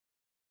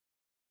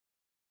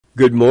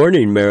Good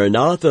morning,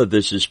 Maranatha.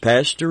 This is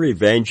Pastor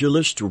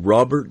Evangelist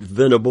Robert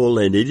Venable,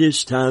 and it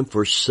is time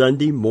for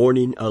Sunday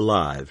Morning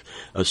Alive,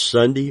 a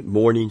Sunday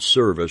morning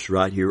service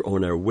right here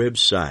on our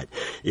website.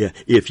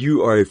 If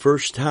you are a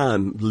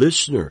first-time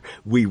listener,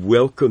 we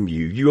welcome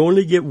you. You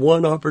only get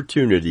one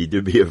opportunity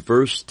to be a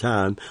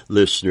first-time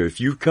listener.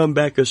 If you come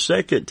back a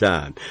second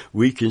time,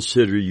 we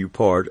consider you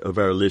part of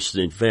our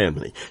listening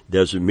family.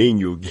 Doesn't mean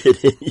you'll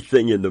get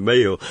anything in the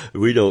mail.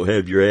 We don't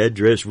have your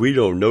address. We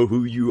don't know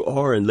who you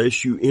are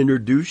unless you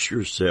introduce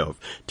yourself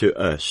to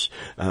us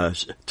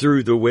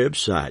through the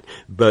website.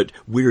 But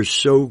we're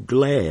so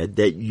glad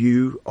that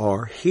you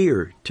are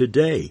here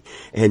today.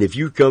 And if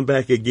you come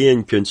back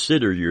again,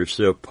 consider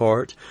yourself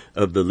part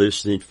of the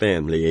listening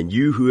family. And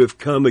you who have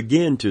come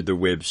again to the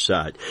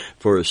website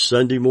for a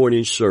Sunday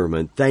morning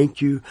sermon,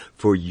 thank you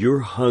for your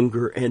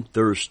hunger and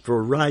thirst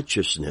for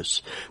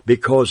righteousness,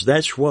 because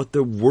that's what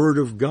the Word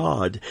of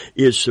God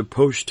is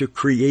supposed to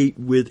create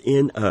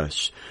within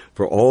us.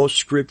 For all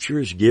Scripture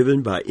is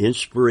given by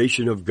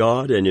inspiration of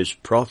God and is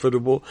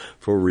profitable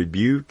for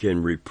rebuke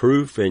and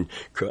reproof and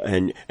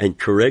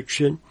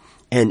correction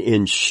and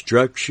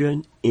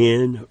instruction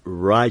in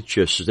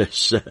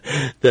righteousness,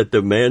 that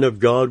the man of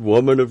God,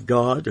 woman of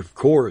God, of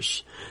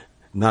course,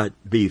 might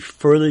be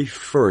fully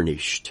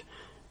furnished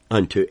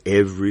unto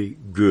every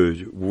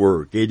good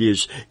work. It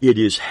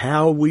is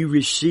how we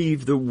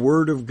receive the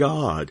Word of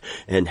God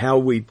and how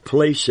we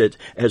place it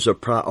as a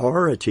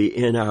priority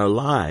in our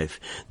life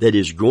that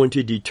is going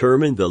to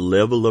determine the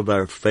level of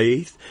our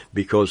faith,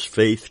 because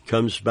faith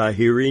comes by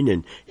hearing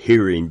and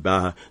hearing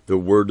by the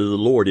Word of the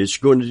Lord. It's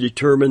going to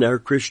determine our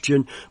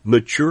Christian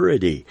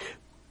maturity.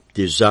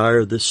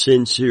 Desire the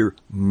sincere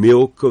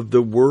milk of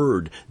the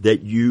Word,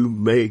 that you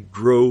may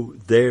grow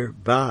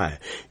thereby.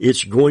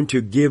 It's going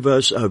to give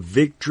us a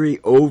victory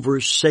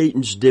over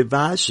Satan's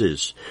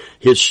devices,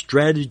 his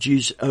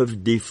strategies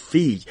of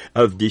deceit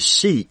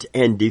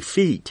and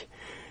defeat,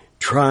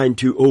 trying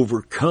to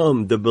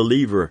overcome the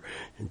believer.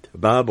 The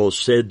Bible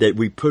said that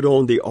we put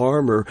on the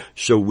armor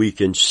so we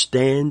can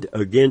stand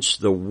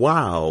against the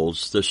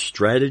wiles, the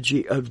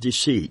strategy of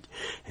deceit.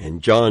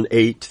 And John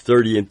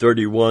 8:30 and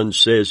 31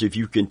 says, if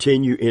you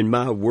continue in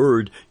my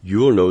word,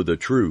 you'll know the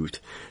truth,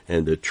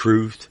 and the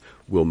truth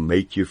will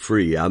make you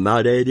free. I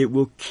might add, it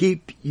will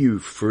keep you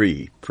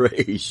free.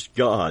 Praise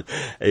God.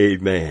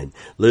 Amen.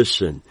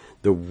 Listen,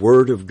 the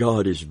Word of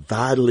God is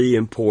vitally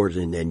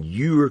important, and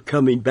you are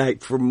coming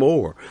back for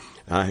more.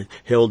 I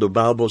held a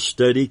Bible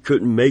study,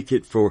 couldn't make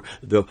it for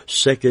the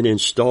second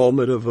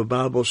installment of a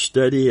Bible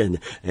study, and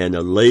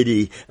a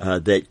lady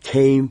that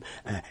came,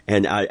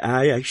 and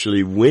I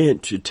actually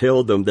went to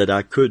tell them that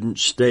I couldn't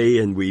stay,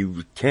 and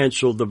we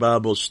canceled the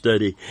Bible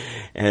study,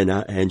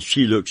 and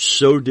she looked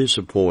so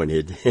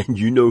disappointed, and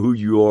you know who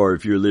you are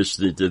if you're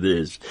listening to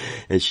this.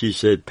 And she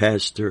said,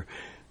 Pastor,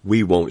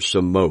 we want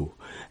some more.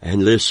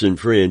 And listen,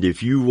 friend,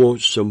 if you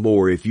want some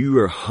more, if you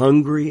are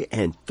hungry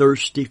and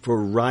thirsty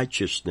for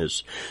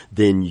righteousness,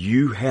 then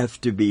you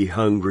have to be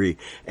hungry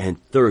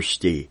and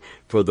thirsty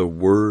for the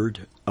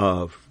Word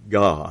of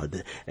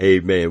God.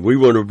 Amen. We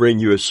want to bring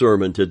you a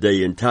sermon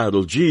today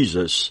entitled,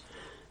 Jesus,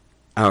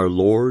 our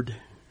Lord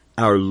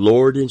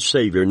and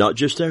Savior. Not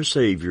just our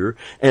Savior,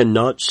 and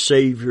not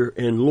Savior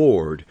and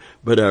Lord,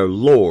 but our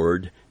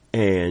Lord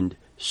and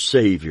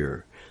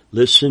Savior.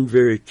 Listen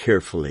very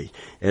carefully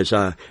as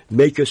I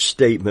make a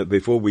statement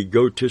before we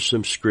go to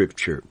some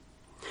scripture.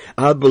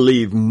 I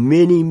believe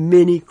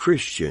many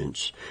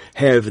Christians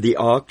have the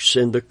ox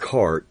and the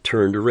cart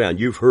turned around.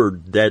 You've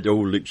heard that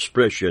old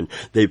expression.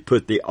 They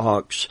put the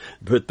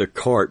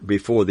cart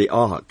before the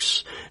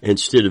ox.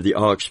 Instead of the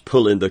ox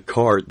pulling the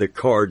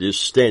cart is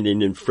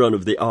standing in front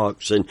of the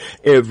ox, and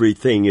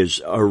everything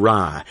is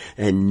awry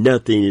and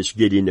nothing is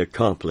getting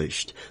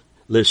accomplished.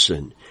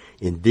 Listen.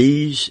 In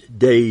these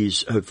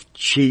days of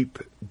cheap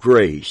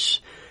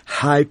grace,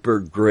 hyper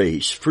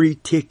grace, free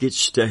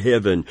tickets to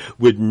heaven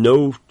with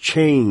no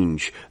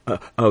change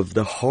of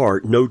the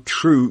heart, no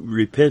true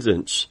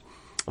repentance,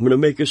 I'm going to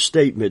make a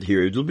statement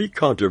here. It'll be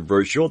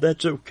controversial.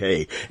 That's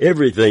okay.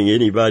 Everything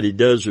anybody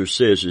does or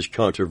says is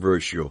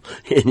controversial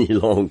any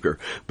longer.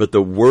 But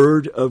the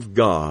Word of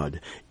God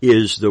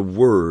is the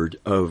Word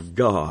of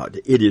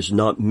God. It is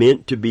not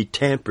meant to be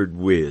tampered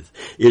with.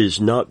 It is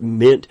not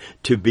meant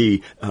to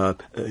be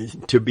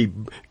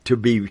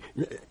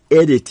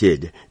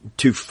edited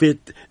to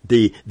fit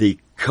the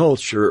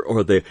culture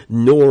or the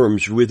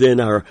norms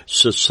within our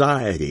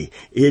society.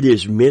 It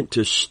is meant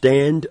to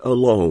stand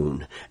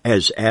alone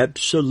as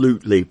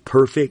absolutely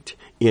perfect,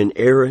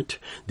 inerrant,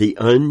 the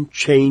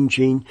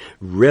unchanging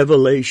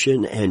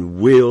revelation and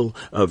will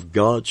of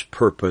God's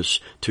purpose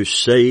to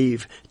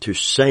save, to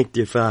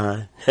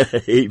sanctify.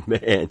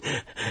 Amen.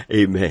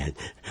 Amen.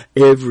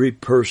 Every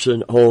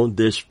person on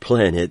this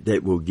planet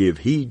that will give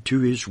heed to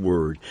His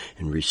Word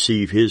and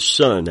receive His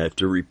Son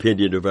after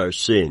repenting of our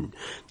sin.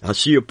 I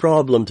see a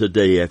problem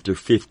today after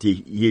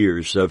 50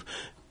 years of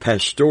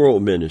pastoral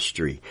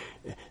ministry.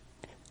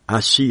 I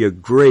see a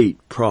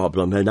great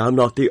problem, and I'm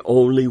not the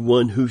only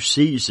one who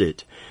sees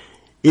it.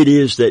 it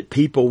is that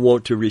people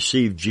want to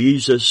receive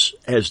Jesus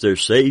as their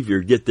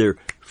Savior, get their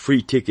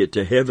free ticket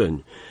to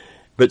heaven,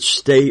 but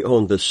stay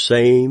on the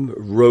same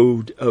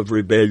road of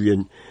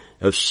rebellion,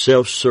 of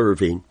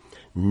self-serving,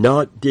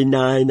 not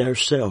denying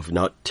ourselves,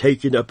 not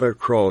taking up our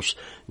cross,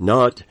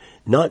 not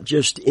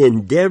just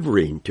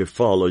endeavoring to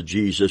follow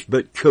Jesus,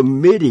 but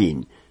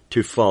committing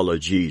to follow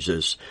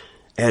Jesus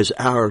as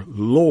our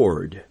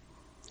Lord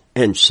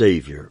and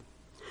Savior.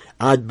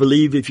 I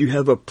believe if you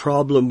have a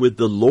problem with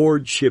the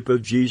Lordship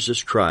of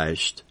Jesus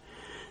Christ,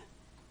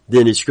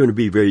 then it's going to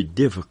be very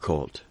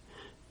difficult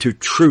to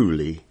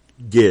truly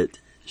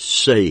get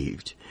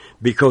saved.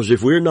 Because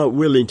if we're not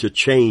willing to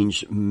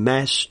change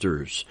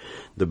masters,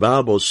 the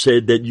Bible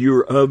said that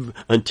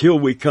until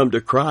we come to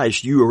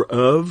Christ, you are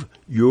of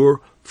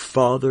your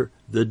father,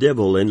 the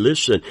devil. And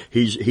listen,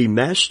 he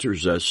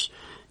masters us.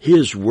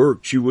 His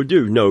works you will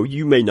do. No,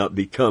 you may not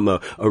become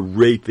a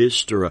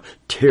rapist or a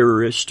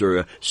terrorist or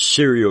a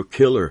serial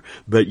killer,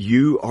 but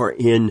you are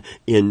in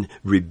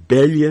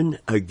rebellion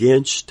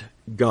against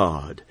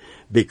God,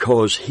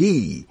 because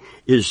the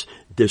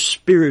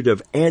spirit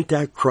of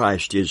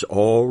Antichrist is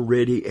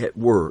already at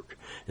work.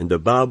 And the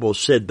Bible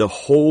said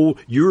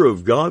you're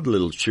of God,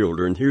 little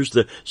children. Here's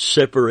the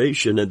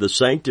separation and the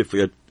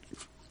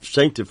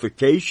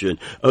sanctification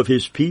of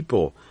His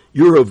people.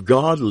 You're of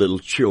God, little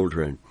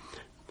children.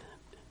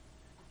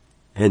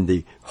 And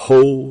the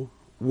whole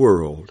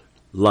world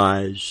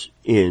lies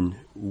in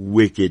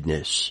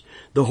wickedness.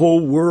 The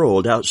whole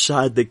world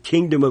outside the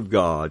kingdom of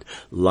God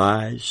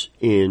lies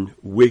in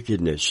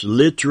wickedness,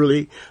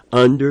 literally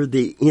under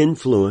the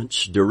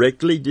influence,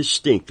 directly,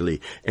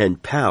 distinctly,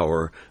 and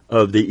power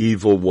of the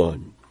evil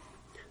one.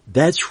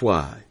 That's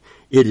why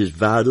it is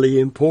vitally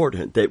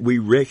important that we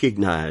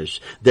recognize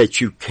that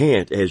you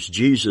can't, as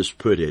Jesus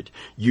put it,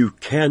 you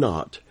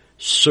cannot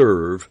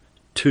serve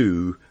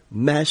two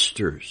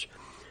masters.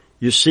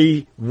 You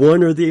see,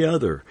 one or the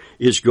other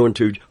is going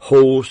to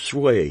hold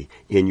sway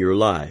in your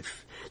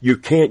life. You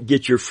can't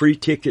get your free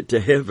ticket to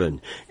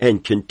heaven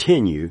and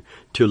continue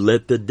to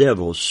let the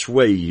devil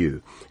sway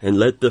you and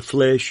let the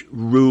flesh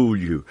rule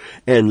you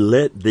and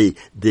let the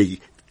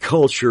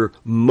culture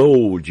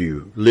mold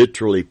you,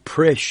 literally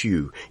press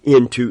you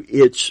into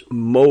its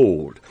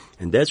mold.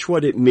 And that's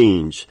what it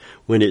means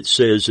when it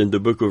says in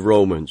the book of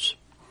Romans,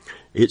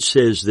 it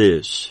says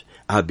this,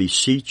 I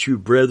beseech you,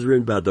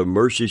 brethren, by the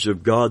mercies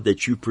of God,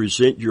 that you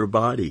present your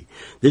body.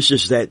 This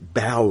is that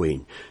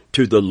bowing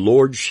to the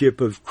lordship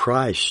of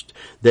Christ,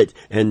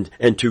 and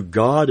to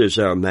God as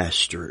our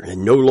master,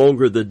 and no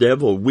longer the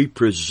devil. We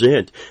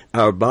present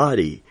our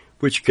body,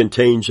 which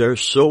contains our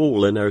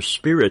soul and our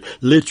spirit,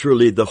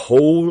 literally the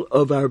whole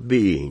of our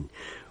being.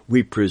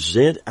 We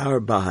present our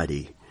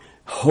body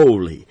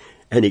holy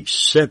and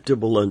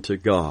acceptable unto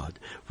God,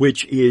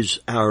 which is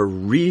our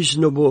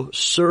reasonable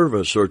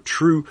service or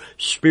true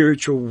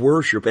spiritual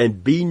worship,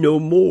 and be no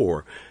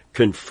more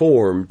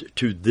conformed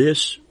to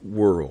this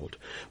world,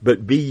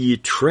 but be ye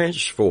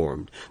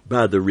transformed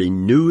by the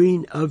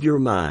renewing of your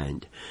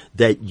mind,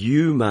 that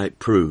you might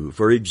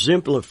prove or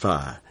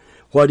exemplify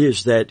what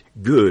is that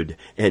good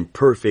and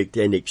perfect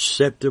and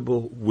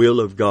acceptable will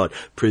of God.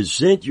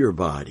 Present your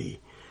body.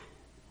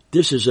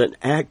 This is an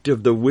act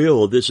of the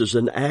will. This is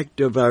an act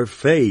of our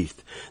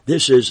faith.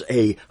 This is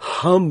a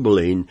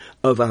humbling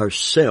of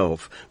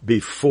ourself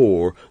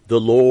before the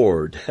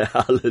Lord.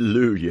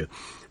 Hallelujah.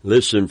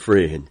 Listen,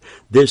 friend,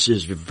 this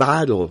is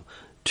vital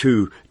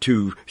to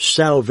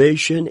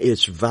salvation.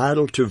 It's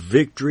vital to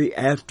victory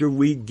after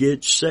we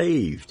get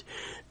saved.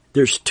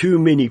 There's too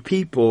many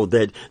people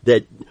that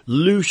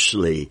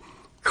loosely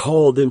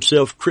call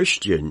themselves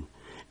Christian,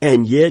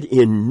 and yet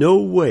in no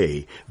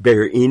way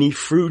bear any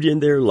fruit in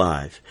their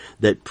life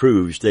that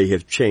proves they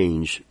have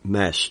changed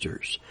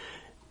masters.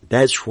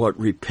 That's what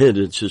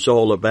repentance is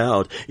all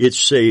about. It's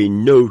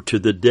saying no to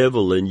the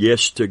devil and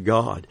yes to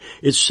God.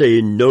 It's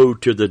saying no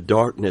to the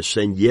darkness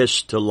and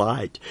yes to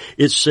light.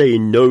 It's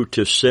saying no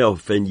to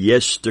self and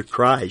yes to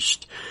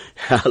Christ.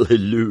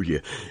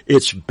 Hallelujah.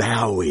 It's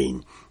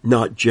bowing,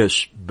 not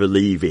just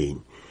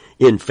believing.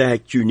 In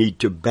fact, you need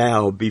to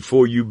bow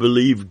before you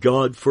believe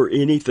God for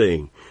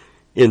anything.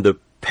 In the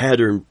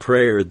pattern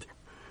prayer,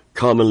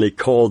 commonly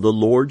called the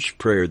Lord's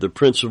Prayer, the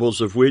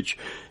principles of which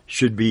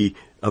should be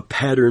a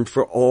pattern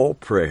for all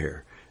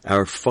prayer.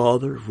 Our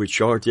Father,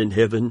 which art in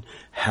heaven,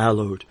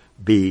 hallowed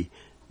be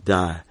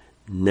thy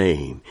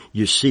name.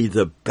 You see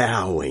the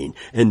bowing,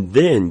 and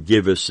then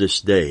give us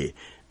this day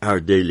our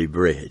daily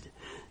bread.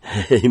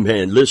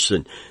 Amen.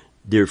 Listen,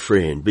 dear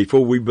friend,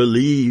 before we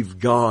believe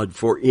God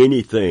for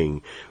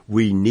anything,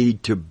 we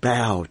need to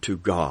bow to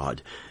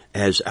God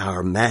as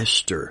our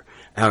master,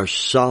 our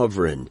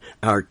sovereign,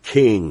 our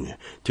king,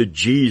 to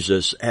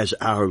Jesus as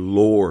our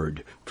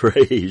Lord.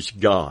 Praise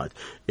God.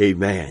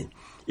 Amen.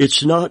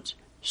 It's not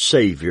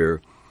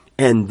Savior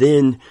and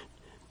then,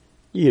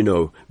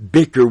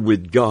 bicker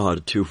with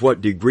God to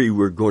what degree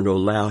we're going to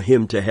allow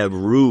Him to have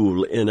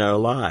rule in our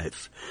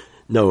life.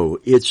 No,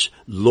 it's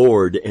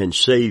Lord and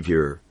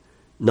Savior,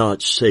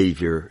 not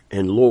Savior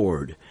and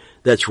Lord.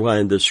 That's why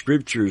in the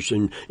scriptures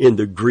and in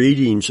the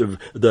greetings of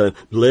the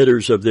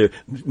letters of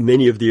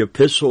many of the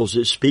epistles,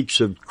 it speaks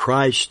of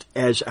Christ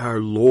as our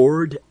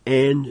Lord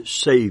and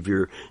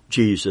Savior,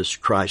 Jesus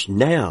Christ.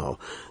 Now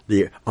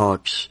the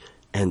ox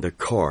and the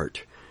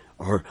cart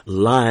are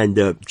lined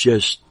up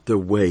just the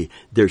way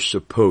they're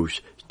supposed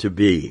to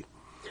be.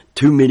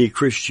 Too many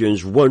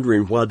Christians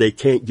wondering why they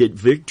can't get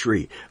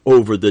victory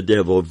over the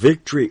devil,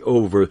 victory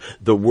over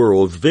the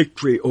world,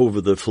 victory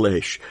over the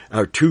flesh,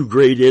 our two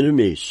great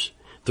enemies.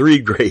 Three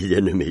great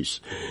enemies.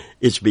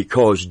 It's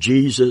because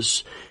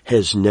Jesus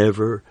has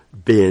never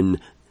been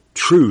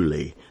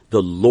truly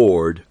the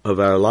Lord of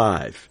our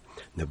life.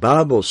 The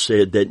Bible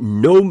said that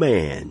no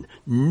man,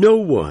 no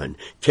one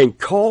can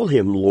call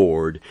him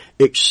Lord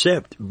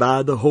except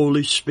by the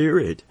Holy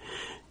Spirit.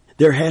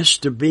 There has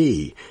to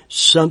be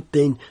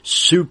something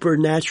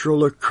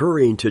supernatural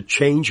occurring to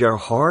change our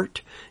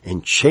heart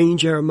and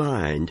change our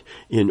mind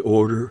in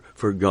order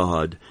for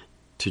God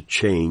to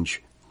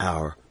change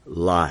our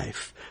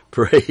life.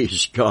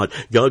 Praise God.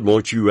 God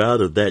wants you out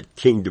of that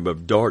kingdom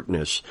of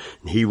darkness.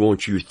 He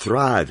wants you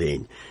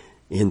thriving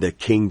in the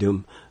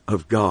kingdom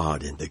of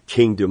God, in the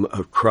kingdom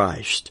of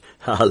Christ.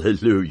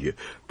 Hallelujah.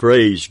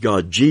 Praise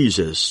God.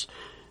 Jesus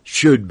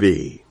should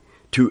be,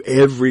 to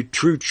every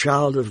true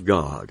child of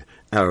God,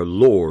 our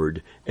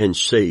Lord and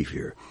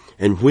Savior.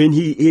 And when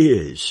He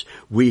is,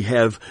 we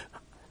have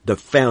the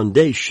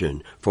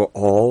foundation for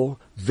all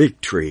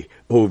victory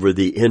over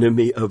the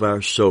enemy of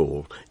our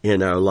soul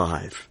in our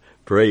life.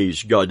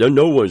 Praise God.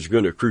 No one's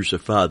going to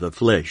crucify the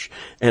flesh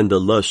and the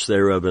lust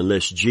thereof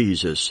unless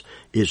Jesus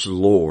is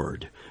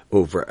Lord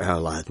over our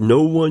life.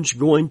 No one's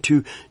going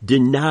to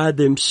deny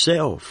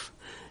themselves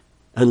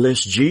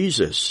unless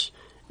Jesus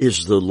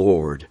is the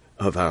Lord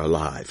of our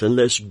life,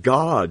 unless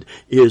God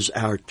is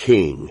our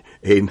King.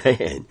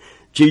 Amen.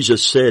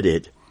 Jesus said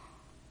it,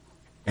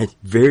 and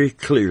very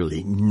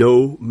clearly,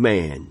 no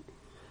man,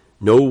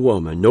 no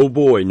woman, no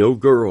boy, no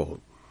girl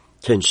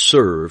can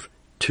serve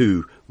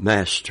two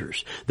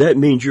masters. That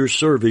means you're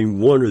serving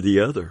one or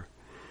the other.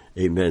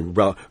 Amen.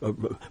 Bob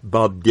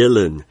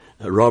Dylan,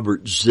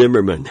 Robert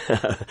Zimmerman,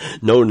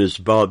 known as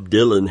Bob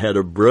Dylan, had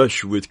a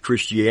brush with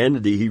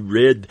Christianity. He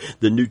read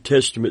the New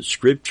Testament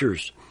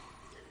scriptures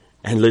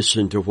and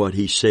listened to what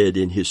he said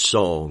in his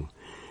song.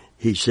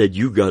 He said,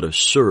 you gotta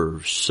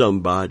serve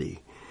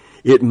somebody.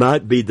 It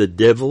might be the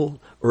devil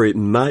or it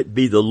might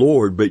be the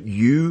Lord, but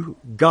you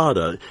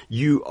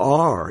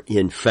are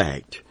in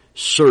fact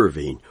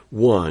serving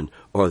one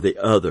or the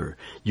other.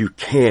 You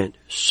can't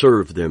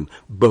serve them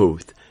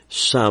both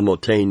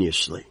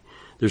simultaneously.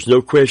 There's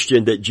no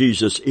question that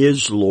Jesus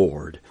is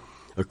Lord,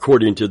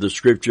 according to the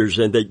scriptures,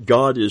 and that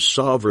God is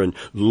sovereign,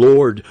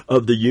 Lord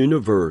of the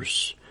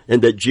universe,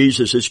 and that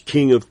Jesus is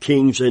King of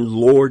kings and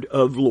Lord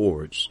of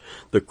lords.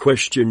 The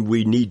question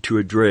we need to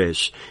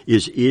address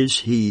is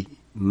He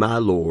my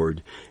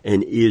Lord,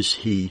 and is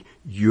He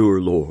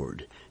your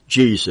Lord?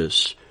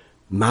 Jesus,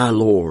 my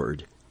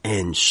Lord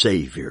and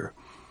Savior.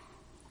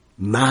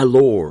 My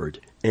Lord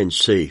and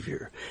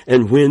Savior.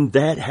 And when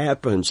that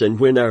happens, and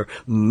when our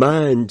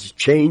mind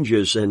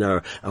changes and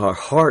our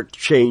heart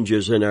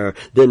changes and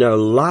then our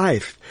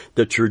life,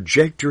 the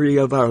trajectory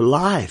of our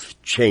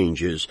life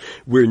changes,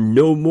 we're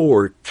no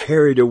more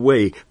carried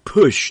away,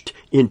 pushed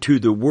into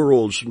the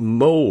world's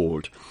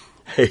mold.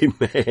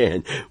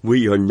 Amen.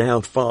 We are now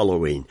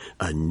following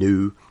a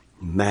new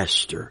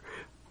master.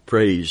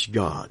 Praise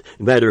God.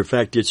 Matter of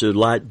fact, it's a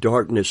light,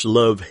 darkness,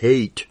 love,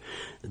 hate.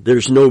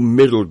 There's no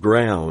middle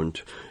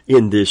ground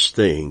in this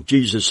thing.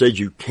 Jesus said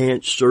you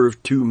can't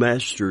serve two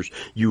masters.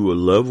 You will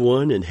love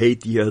one and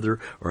hate the other,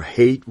 or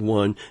hate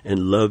one and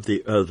love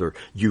the other.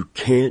 You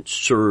can't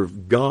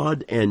serve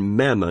God and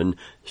mammon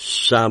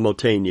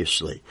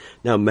simultaneously.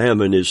 Now,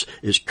 mammon is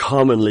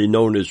commonly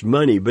known as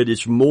money, but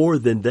it's more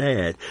than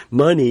that.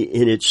 Money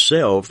in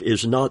itself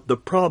is not the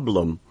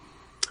problem.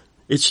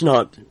 It's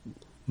not.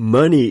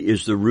 Money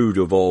is the root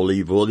of all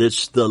evil.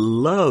 It's the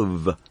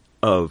love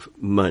of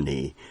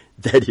money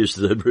that is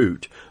the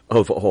root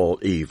of all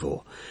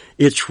evil.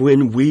 It's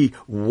when we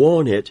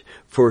want it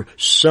for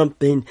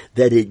something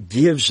that it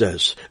gives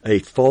us a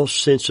false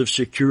sense of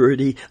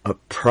security, a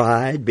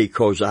pride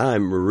because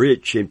I'm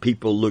rich and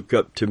people look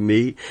up to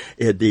me,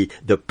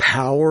 the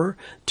power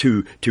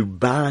to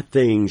buy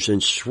things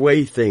and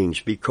sway things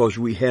because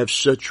we have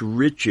such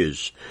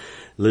riches.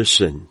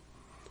 Listen,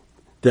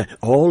 that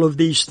all of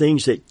these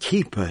things that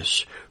keep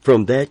us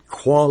from that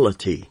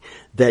quality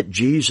that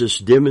Jesus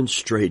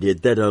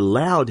demonstrated that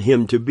allowed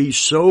Him to be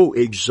so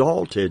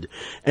exalted,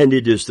 and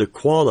it is the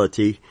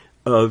quality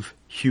of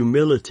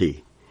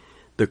humility.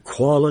 The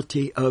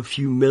quality of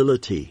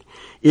humility.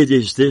 It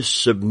is this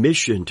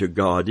submission to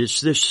God.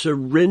 It's this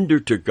surrender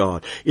to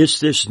God.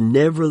 It's this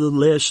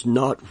nevertheless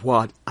not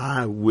what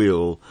I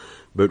will,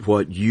 but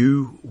what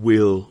you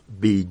will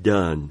be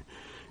done.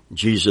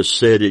 Jesus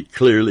said it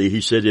clearly.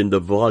 He said, in the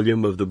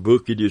volume of the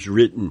book it is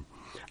written,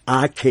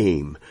 I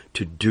came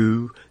to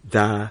do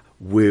thy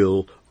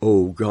will,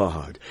 O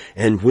God.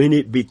 And when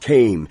it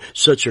became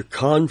such a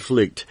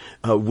conflict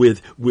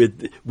with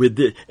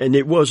the, and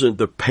it wasn't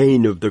the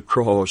pain of the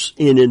cross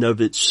in and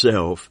of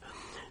itself.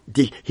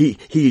 He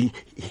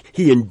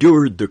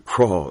endured the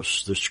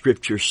cross, the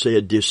scripture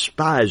said,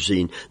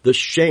 despising the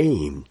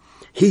shame.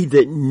 He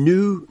that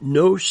knew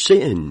no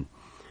sin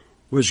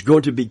was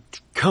going to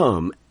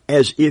become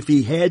as if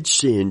he had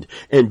sinned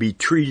and be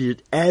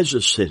treated as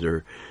a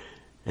sinner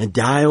and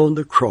die on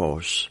the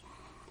cross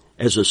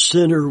as a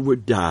sinner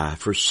would die,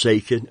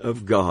 forsaken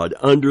of God,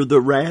 under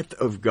the wrath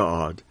of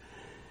God.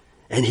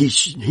 And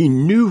he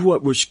knew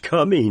what was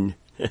coming.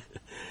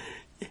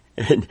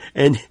 and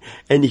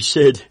he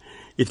said,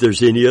 if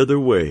there's any other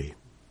way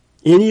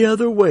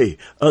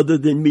other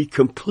than me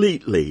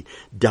completely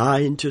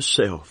dying to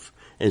self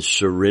and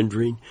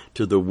surrendering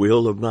to the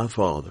will of my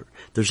Father,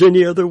 if there's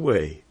any other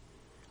way,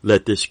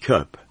 let this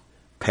cup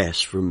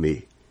pass from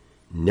me.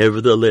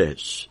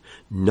 Nevertheless,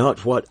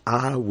 not what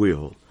I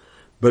will,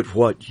 but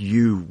what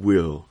you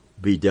will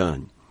be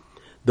done.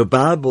 The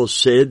Bible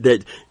said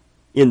that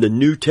in the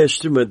New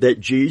Testament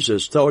that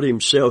Jesus thought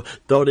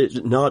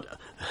it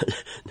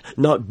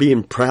not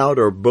being proud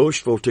or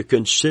boastful to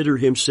consider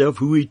himself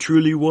who he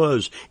truly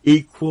was,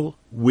 equal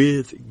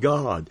with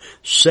God.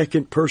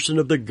 Second person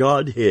of the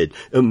Godhead,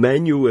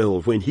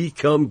 Emmanuel. When he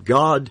come,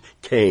 God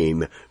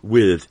came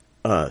with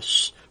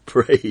us.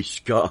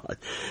 Praise God.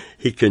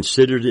 He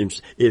considered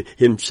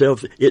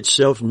himself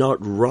itself not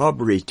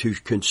robbery to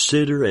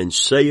consider and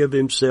say of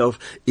himself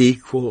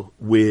equal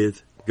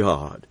with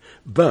God.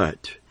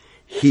 But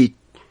he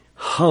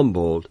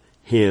humbled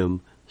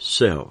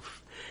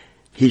himself.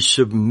 He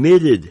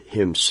submitted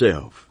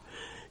himself.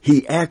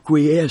 He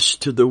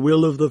acquiesced to the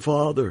will of the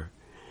Father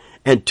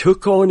and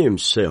took on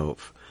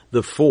himself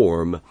the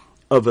form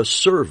of a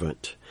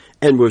servant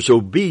and was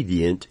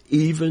obedient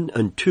even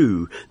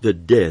unto the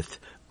death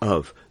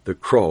of the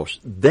cross.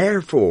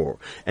 Therefore,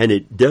 and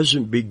it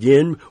doesn't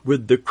begin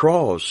with the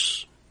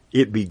cross,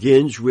 it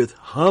begins with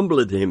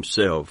humbling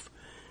himself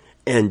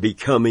and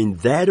becoming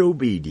that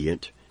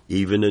obedient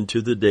even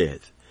unto the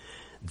death.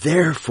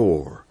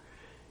 Therefore,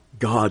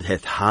 God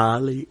hath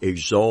highly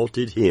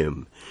exalted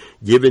him,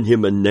 given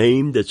him a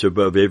name that's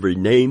above every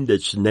name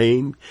that's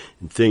named,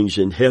 and things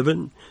in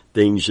heaven,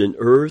 things in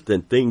earth,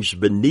 and things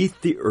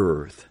beneath the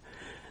earth,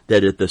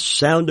 that at the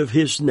sound of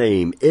his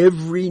name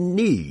every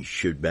knee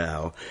should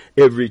bow,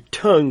 every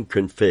tongue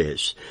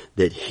confess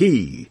that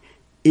he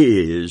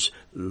is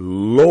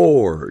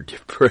Lord.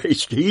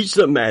 Praise. He's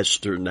the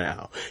master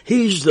now.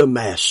 He's the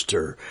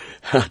master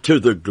to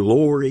the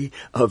glory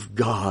of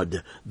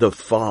God the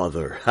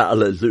Father.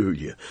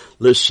 Hallelujah.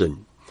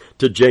 Listen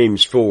to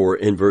James 4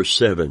 in verse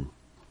 7.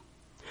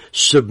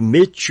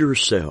 Submit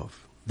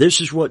yourself. This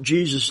is what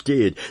Jesus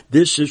did.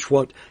 This is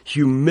what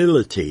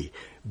humility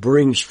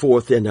brings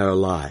forth in our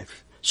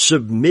life.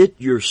 Submit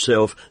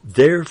yourself,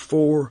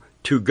 therefore,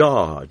 to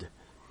God.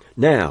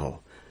 Now,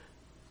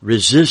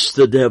 resist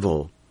the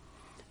devil,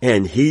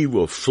 and he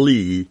will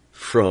flee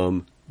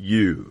from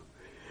you.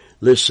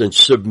 Listen,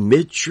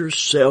 submit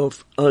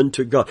yourself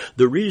unto God.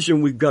 The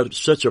reason we've got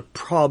such a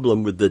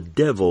problem with the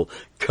devil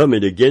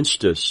coming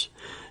against us,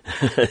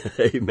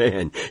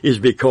 amen, is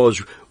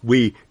because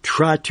we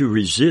try to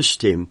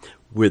resist him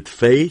with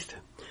faith,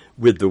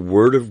 with the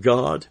Word of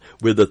God,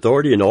 with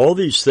authority, and all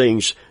these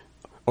things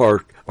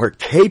are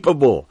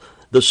capable.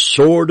 The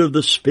sword of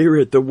the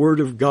Spirit, the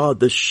Word of God,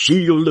 the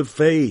shield of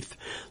faith.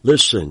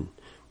 Listen,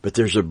 but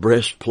there's a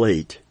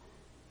breastplate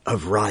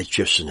of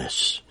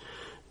righteousness.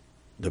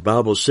 The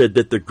Bible said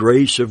that the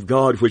grace of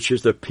God which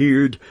has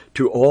appeared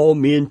to all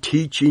men,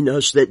 teaching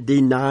us that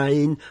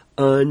denying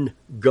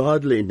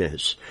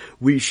ungodliness,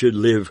 we should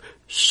live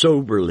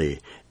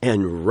soberly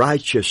and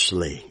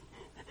righteously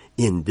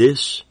in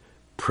this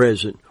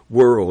present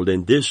world.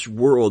 In this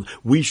world,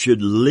 we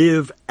should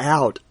live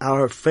out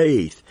our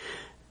faith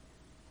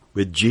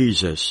with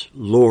Jesus'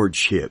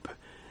 lordship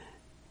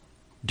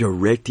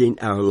directing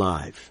our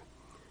life.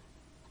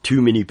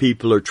 Too many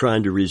people are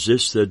trying to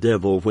resist the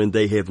devil when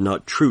they have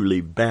not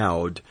truly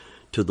bowed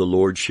to the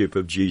lordship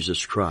of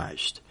Jesus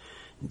Christ.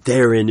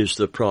 Therein is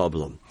the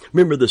problem.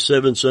 Remember the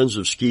 7 sons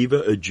of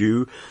Sceva, a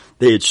Jew?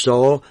 They had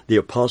saw the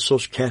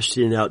apostles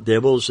casting out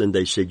devils, and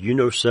they said, you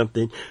know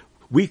something?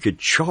 We could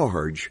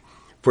charge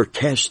for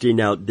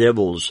casting out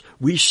devils.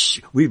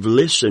 We've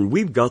listened.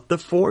 We've got the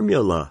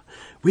formula.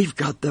 We've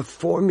got the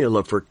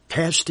formula for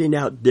casting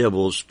out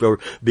devils, for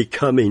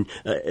becoming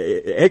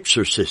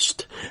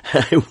exorcist.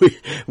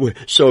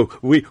 So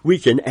we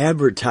can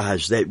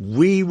advertise that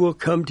we will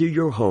come to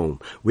your home.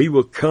 We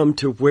will come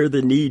to where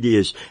the need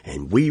is,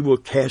 and we will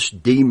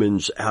cast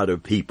demons out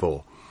of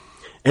people.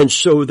 And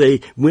so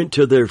they went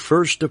to their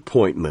first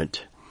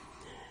appointment,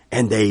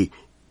 and they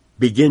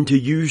begin to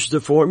use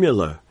the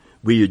formula.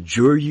 We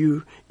adjure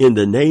you in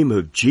the name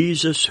of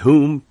Jesus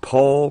whom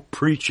Paul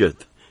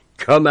preacheth,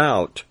 come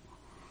out.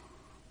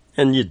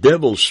 And the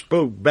devil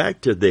spoke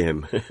back to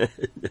them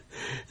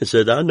and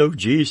said, I know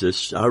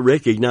Jesus. I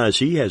recognize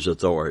he has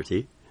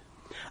authority.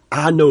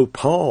 I know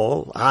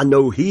Paul. I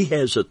know he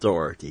has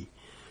authority.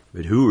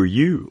 But who are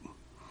you?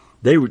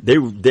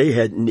 They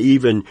hadn't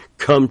even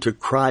come to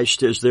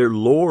Christ as their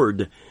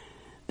Lord.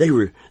 They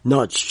were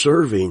not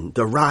serving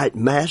the right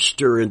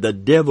master, and the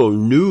devil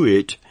knew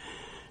it.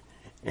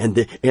 And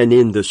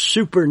in the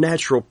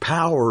supernatural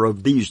power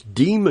of these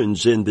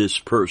demons in this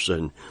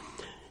person,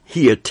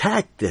 he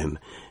attacked them,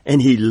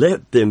 and he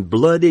left them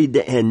bloodied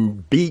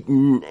and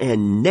beaten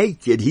and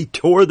naked. He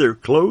tore their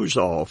clothes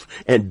off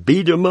and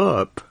beat them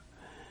up.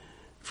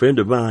 Friend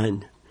of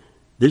mine,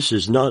 this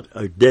is not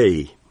a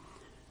day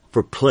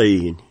for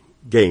playing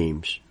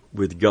games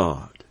with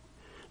God.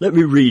 Let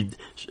me read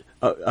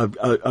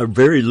a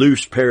very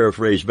loose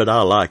paraphrase, but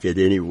I like it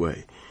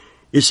anyway.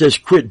 It says,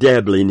 quit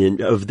dabbling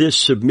in of this,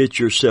 submit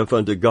yourself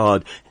unto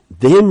God,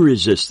 then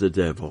resist the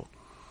devil.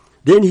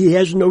 Then he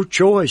has no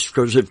choice,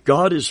 because if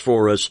God is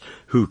for us,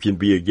 who can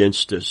be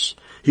against us?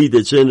 He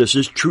that's in us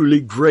is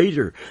truly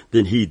greater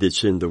than he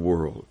that's in the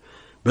world.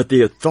 But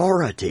the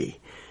authority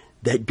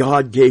that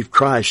God gave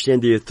Christ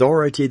and the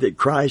authority that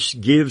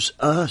Christ gives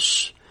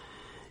us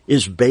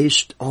is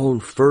based on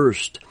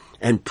first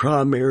and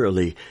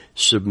primarily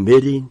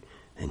submitting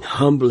and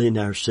humbling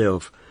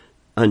ourselves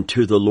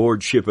unto the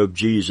Lordship of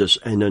Jesus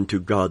and unto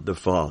God the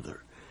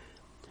Father.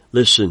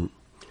 Listen,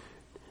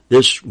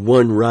 this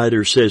one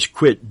writer says,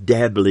 quit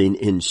dabbling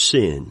in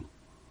sin.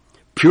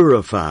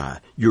 Purify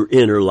your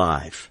inner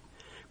life.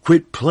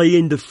 Quit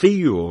playing the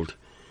field.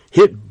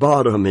 Hit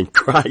bottom and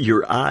cry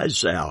your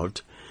eyes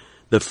out.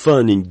 The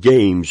fun and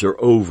games are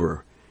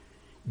over.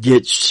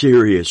 Get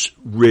serious,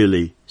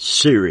 really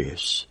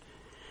serious.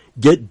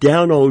 Get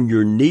down on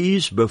your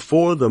knees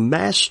before the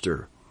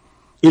Master.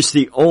 It's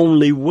the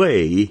only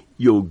way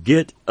you'll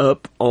get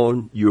up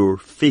on your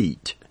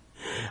feet.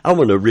 I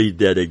want to read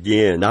that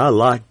again. I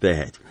like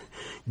that.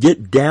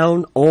 Get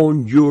down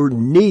on your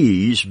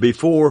knees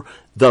before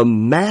the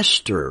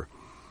Master.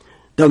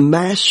 The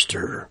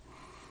Master.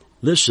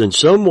 Listen,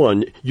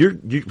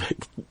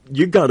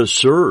 you gotta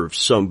serve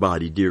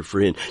somebody, dear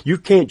friend. You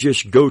can't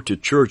just go to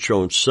church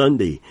on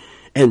Sunday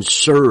and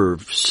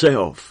serve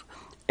self.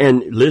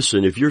 And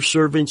listen, if you're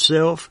serving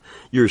self,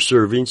 you're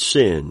serving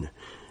sin.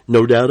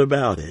 No doubt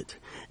about it.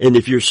 And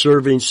if you're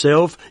serving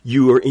self,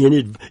 you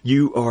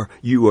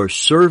are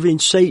serving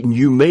Satan.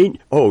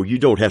 You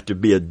don't have to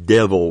be a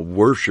devil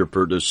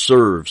worshiper to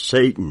serve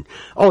Satan.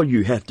 All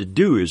you have to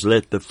do is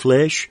let the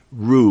flesh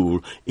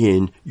rule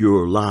in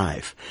your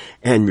life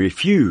and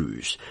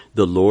refuse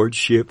the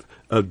lordship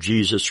of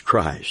Jesus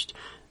Christ.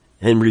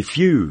 And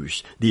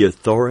refuse the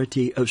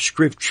authority of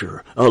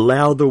Scripture.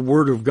 Allow the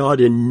Word of God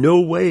in no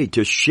way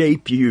to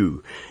shape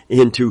you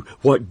into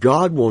what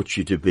God wants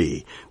you to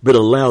be, but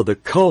allow the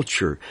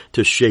culture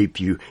to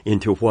shape you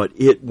into what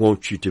it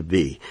wants you to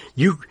be.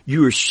 You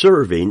are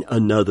serving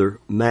another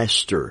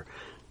master.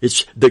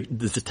 It's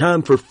the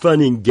time for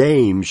fun and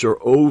games are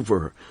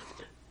over.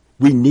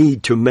 We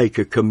need to make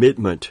a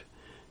commitment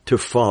to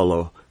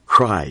follow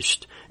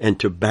Christ and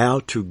to bow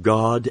to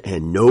God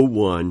and no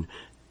one,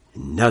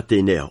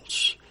 nothing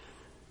else.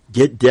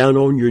 Get down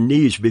on your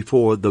knees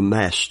before the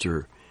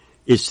Master.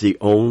 It's the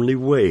only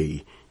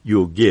way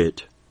you'll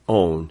get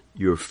on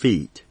your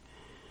feet.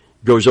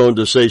 Goes on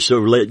to say, so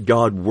let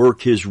God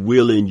work His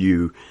will in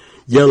you.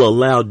 Yell a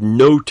loud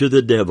no to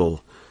the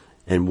devil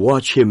and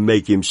watch him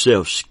make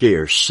himself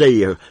scarce.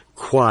 Say a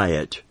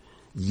quiet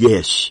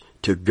yes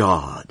to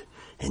God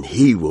and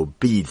He will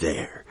be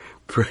there.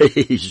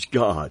 Praise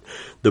God.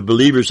 The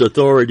believer's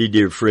authority,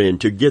 dear friend,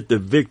 to get the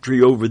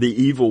victory over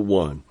the evil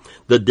one.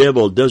 The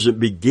devil doesn't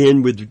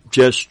begin with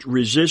just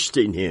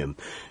resisting him,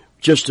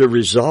 just a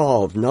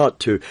resolve not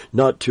to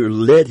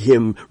let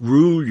him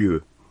rule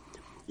you.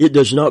 It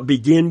does not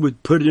begin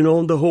with putting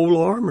on the whole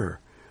armor,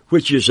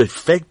 which is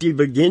effective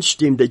against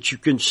him that you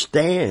can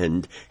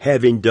stand,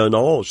 having done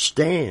all,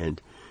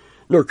 stand,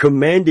 nor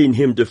commanding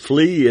him to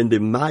flee in the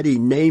mighty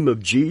name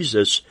of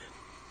Jesus,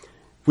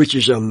 which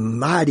is a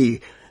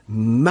mighty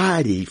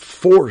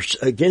force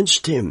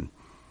against him.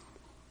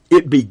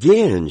 It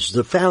begins,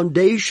 the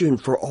foundation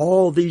for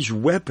all these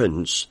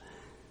weapons,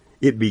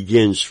 it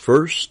begins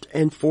first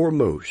and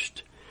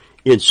foremost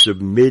in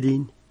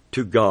submitting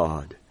to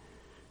God,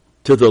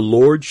 to the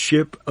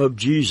lordship of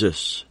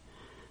Jesus,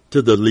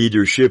 to the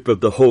leadership of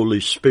the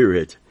Holy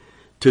Spirit,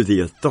 to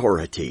the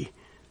authority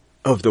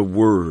of the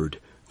Word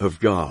of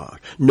God.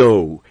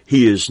 No,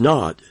 He is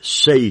not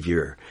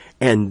Savior,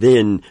 and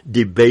then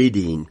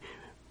debating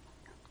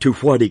to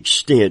what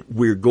extent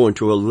we're going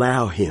to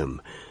allow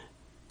Him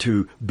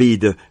to be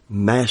the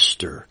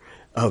master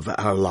of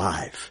our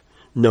life.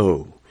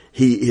 No,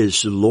 He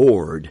is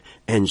Lord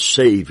and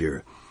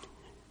Savior.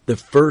 The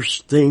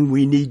first thing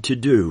we need to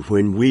do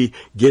when we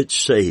get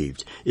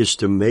saved is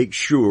to make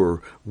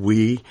sure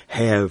we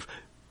have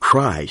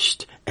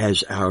Christ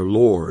as our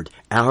Lord,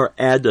 our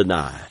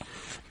Adonai.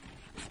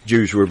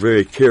 Jews were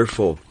very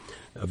careful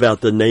about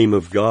the name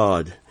of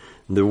God.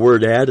 The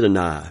word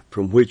Adonai,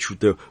 from which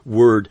the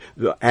word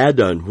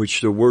Adon,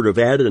 which the word of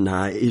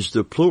Adonai is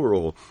the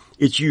plural,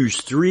 it's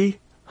used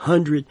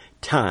 300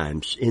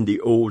 times in the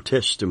Old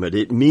Testament.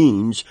 It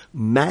means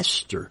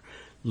master,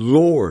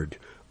 Lord,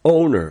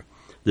 owner.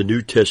 The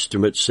New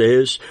Testament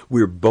says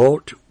we're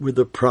bought with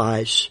a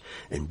price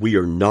and we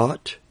are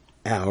not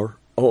our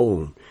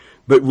own.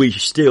 But we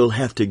still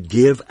have to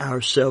give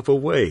ourselves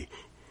away.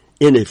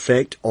 In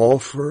effect,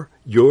 offer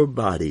your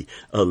body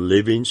a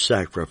living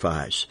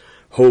sacrifice,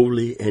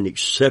 holy and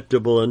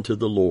acceptable unto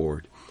the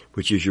Lord,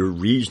 which is your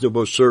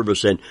reasonable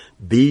service, and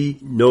be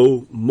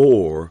no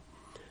more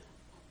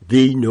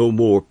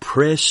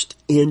pressed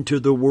into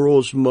the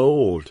world's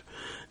mold.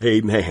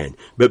 Amen.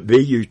 But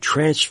be you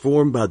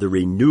transformed by the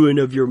renewing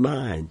of your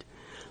mind.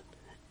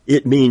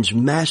 It means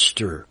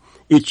master.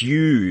 It's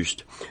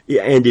used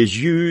and is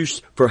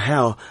used for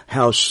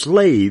how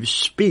slaves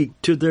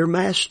speak to their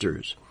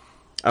masters.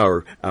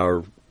 Our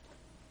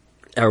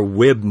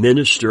web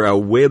minister, our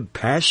web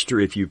pastor,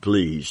 if you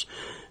please,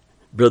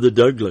 Brother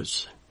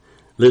Douglas,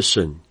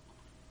 listen,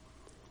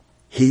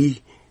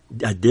 he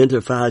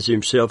identifies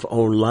himself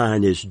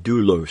online as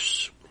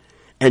doulos.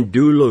 And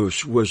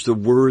doulos was the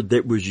word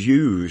that was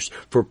used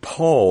for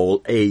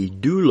Paul, a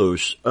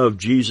doulos of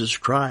Jesus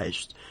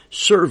Christ,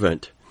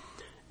 servant.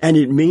 And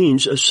it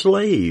means a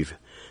slave.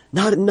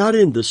 Not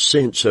in the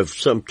sense of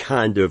some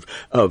kind of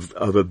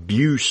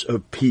abuse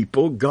of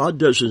people. God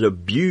doesn't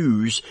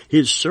abuse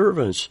His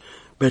servants,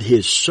 but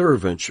His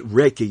servants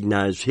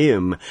recognize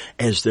Him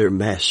as their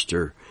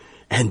master,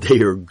 and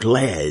they are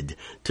glad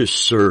to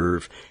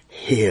serve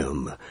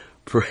Him.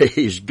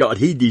 Praise God.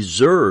 He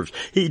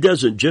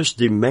doesn't just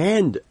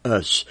demand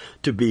us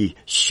to be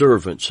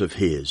servants of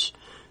His,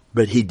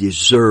 but He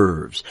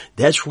deserves.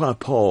 That's why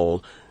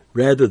Paul,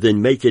 rather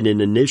than making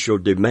an initial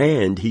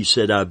demand, he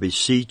said, I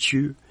beseech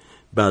you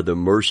by the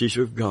mercies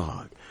of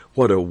God.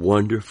 What a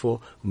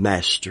wonderful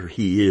master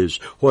He is.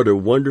 What a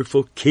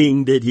wonderful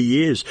king that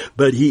He is.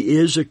 But He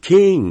is a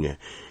king.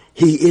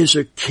 He is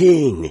a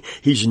king.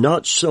 He's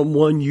not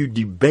someone you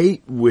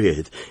debate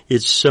with.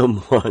 It's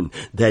someone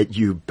that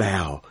you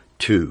bow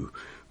to.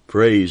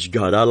 Praise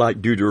God. I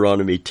like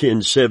Deuteronomy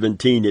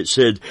 10:17. It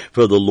said,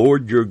 for the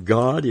Lord your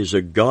God is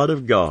a God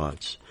of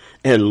gods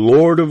and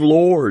Lord of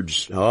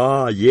lords.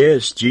 Ah,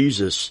 yes,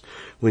 Jesus,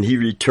 when He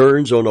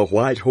returns on a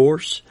white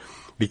horse,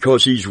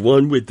 because He's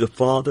one with the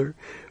Father.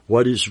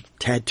 What is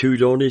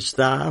tattooed on His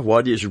thigh?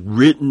 What is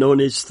written on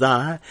His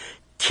thigh?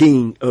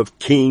 King of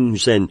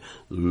kings and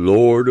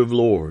Lord of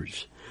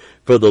lords.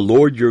 For the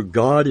Lord your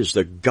God is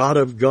the God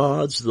of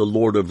gods, the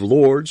Lord of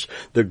lords,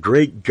 the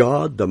great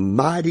God, the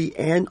mighty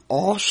and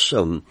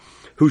awesome,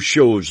 who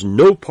shows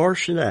no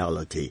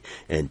partiality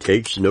and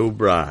takes no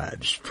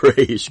bribes.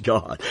 Praise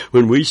God.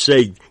 When we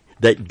say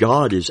that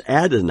God is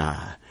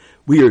Adonai,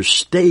 we are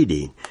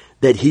stating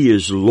that He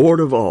is Lord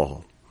of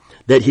all,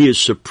 that He is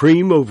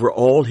supreme over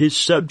all His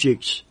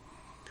subjects.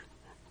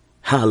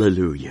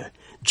 Hallelujah.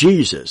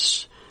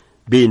 Jesus,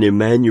 being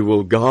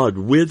Emmanuel, God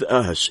with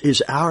us,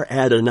 is our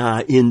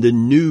Adonai in the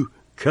new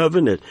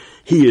covenant.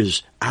 He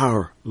is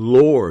our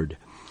Lord.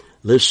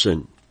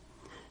 Listen,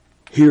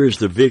 here is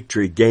the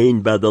victory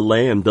gained by the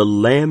Lamb. The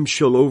Lamb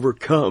shall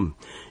overcome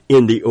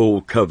in the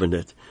old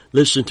covenant.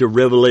 Listen to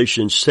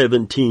Revelation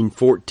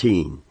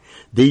 17:14.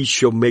 These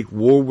shall make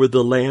war with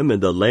the Lamb,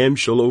 and the Lamb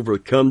shall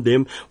overcome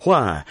them.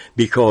 Why?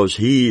 Because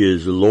He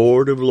is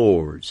Lord of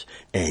lords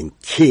and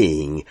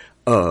King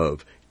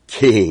of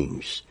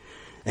kings.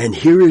 And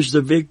here is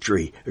the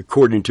victory,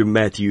 according to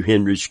Matthew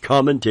Henry's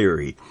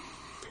commentary,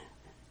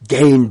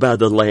 gained by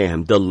the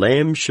Lamb. The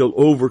Lamb shall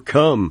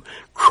overcome.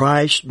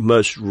 Christ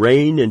must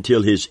reign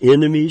until His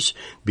enemies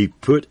be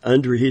put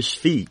under His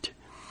feet.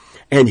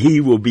 And He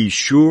will be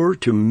sure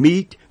to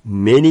meet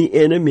many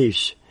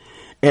enemies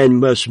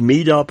and must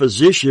meet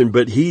opposition,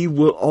 but He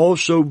will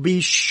also be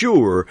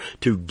sure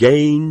to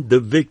gain the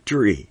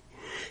victory.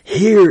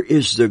 Here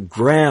is the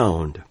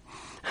ground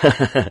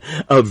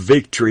of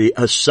victory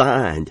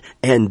assigned,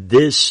 and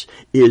this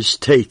is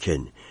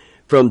taken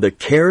from the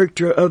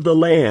character of the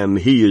Lamb.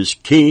 He is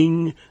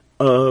King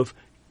of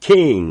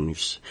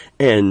kings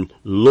and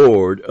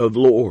Lord of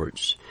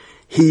lords.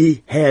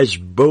 He has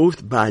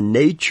both by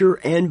nature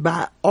and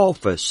by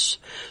office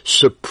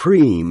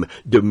supreme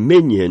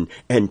dominion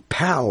and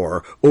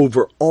power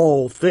over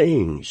all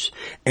things,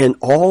 and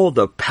all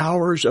the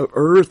powers of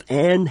earth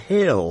and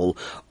hell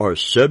are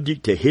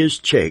subject to His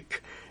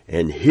check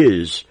and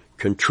His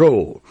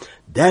control.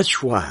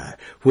 That's why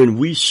when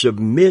we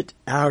submit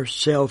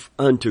ourselves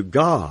unto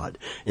God,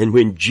 and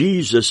when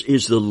Jesus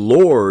is the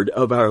Lord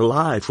of our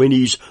life, when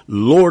He's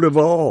Lord of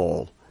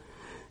all,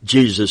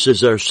 Jesus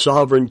is our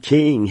sovereign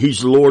King.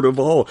 He's Lord of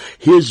all.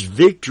 His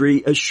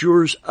victory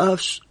assures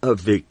us of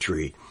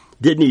victory.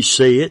 Didn't He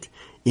say it?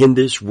 In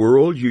this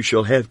world you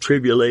shall have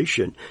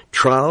tribulation.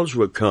 Trials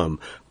will come.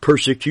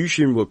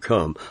 Persecution will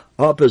come.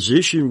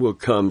 Opposition will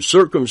come.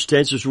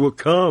 Circumstances will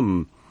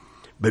come.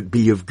 But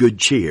be of good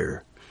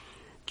cheer.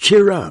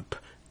 Cheer up.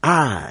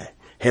 I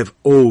have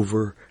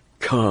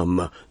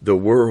overcome the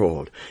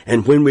world.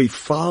 And when we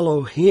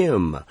follow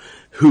Him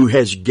who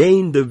has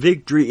gained the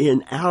victory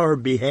in our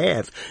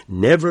behalf,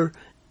 never,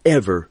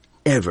 ever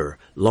ever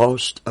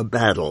lost a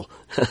battle.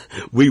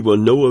 We will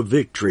know a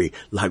victory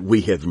like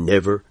we have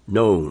never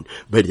known.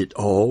 But it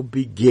all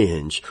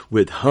begins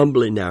with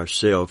humbling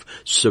ourselves,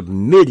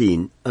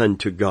 submitting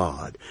unto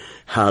God.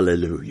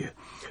 Hallelujah.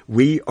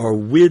 We are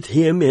with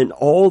Him in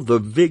all the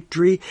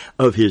victory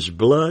of His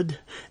blood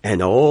and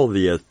all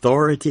the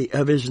authority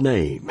of His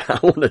name. I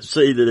want to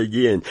say that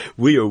again.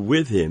 We are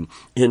with Him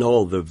in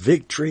all the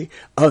victory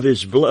of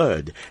His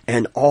blood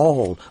and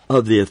all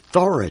of the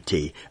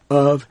authority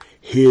of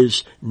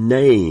His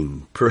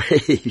name.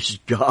 Praise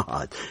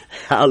God.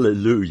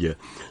 Hallelujah.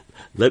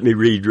 Let me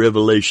read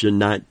Revelation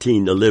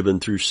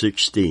 19:11 through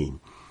 16.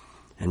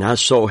 And I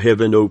saw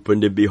heaven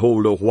opened, and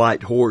behold, a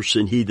white horse,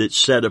 and he that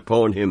sat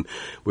upon him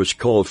was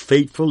called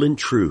Faithful and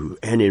True,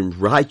 and in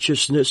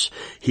righteousness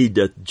he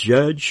doth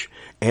judge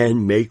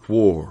and make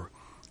war.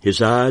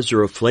 His eyes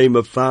are a flame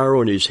of fire,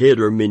 on his head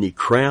are many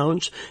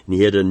crowns, and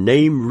he had a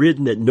name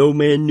written that no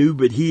man knew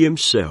but he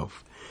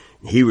himself.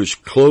 He was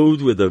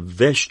clothed with a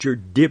vesture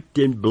dipped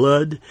in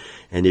blood,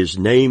 and his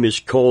name is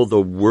called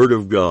the Word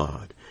of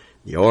God.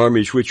 The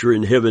armies which are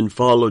in heaven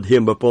followed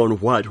him upon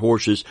white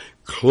horses,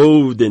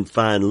 clothed in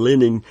fine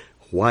linen,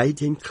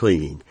 white and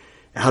clean.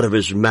 Out of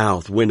his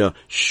mouth went a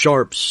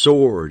sharp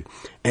sword,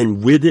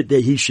 and with it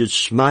that he should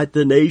smite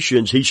the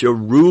nations. He shall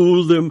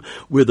rule them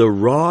with a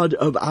rod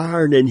of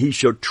iron, and he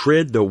shall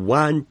tread the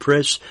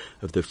winepress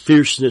of the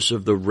fierceness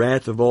of the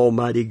wrath of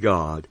Almighty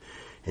God.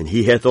 And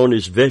he hath on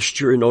his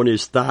vesture and on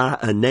his thigh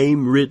a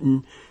name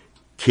written,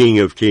 King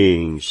of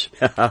Kings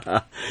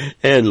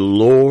and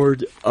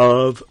Lord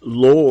of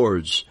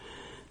Lords.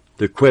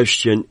 The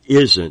question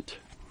isn't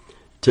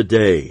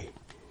today,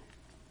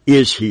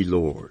 is He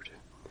Lord?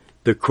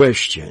 The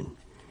question,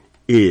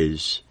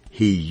 is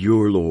He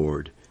your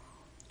Lord?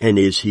 And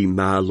is He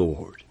my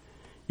Lord?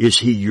 Is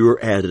He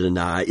your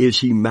Adonai? Is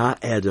He my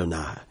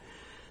Adonai?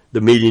 The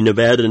meaning of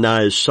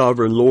Adonai as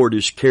sovereign Lord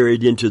is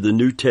carried into the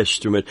New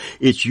Testament.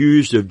 It's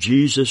used of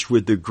Jesus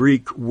with the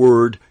Greek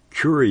word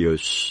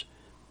kurios,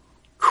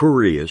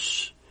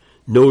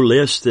 no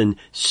less than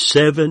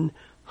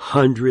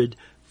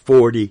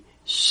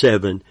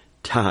 747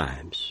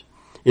 times.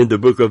 In the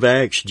book of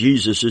Acts,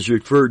 Jesus is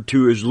referred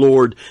to as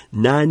Lord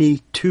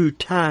 92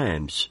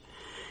 times.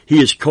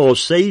 He is called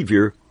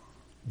Savior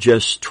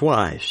just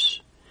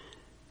twice.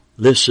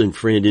 Listen,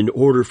 friend, in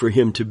order for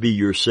Him to be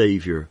your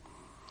Savior,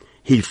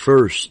 He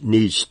first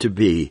needs to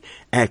be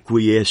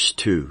acquiesced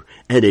to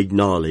and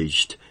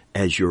acknowledged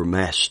as your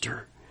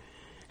Master.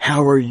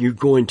 How are you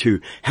going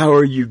to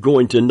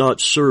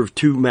not serve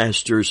two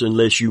masters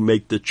unless you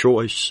make the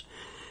choice?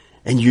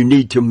 And you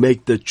need to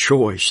make the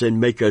choice and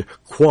make a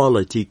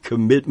quality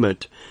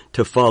commitment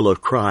to follow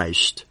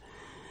Christ.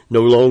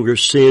 No longer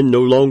sin, no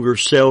longer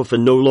self,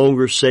 and no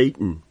longer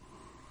Satan.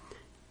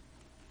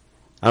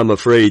 I'm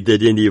afraid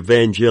that in the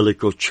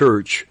evangelical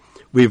church,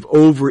 we've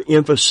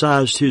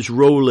overemphasized His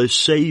role as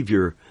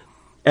Savior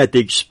at the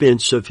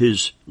expense of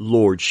His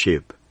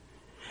Lordship.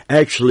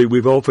 Actually,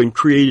 we've often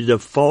created a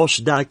false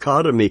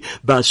dichotomy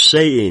by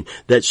saying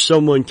that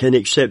someone can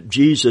accept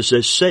Jesus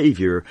as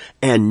Savior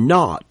and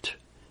not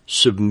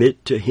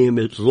submit to Him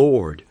as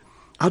Lord.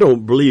 I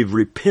don't believe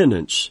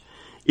repentance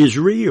is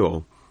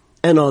real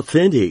and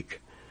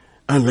authentic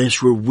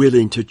unless we're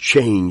willing to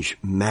change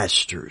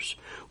masters.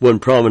 One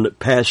prominent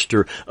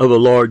pastor of a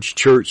large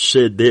church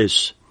said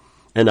this,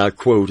 and I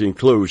quote in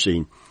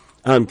closing,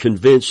 I'm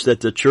convinced that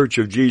the Church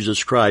of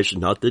Jesus Christ,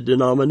 not the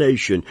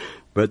denomination,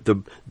 but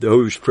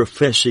those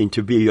professing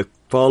to be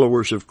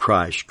followers of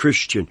Christ,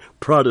 Christian,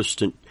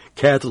 Protestant,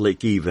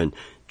 Catholic even,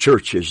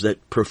 churches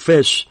that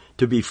profess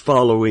to be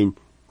following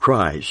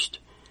Christ,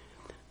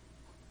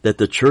 that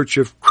the Church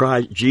of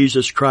Christ,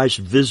 Jesus Christ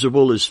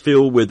visible, is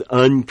filled with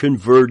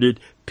unconverted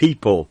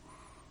people.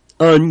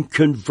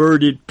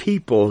 Unconverted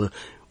people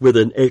with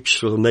an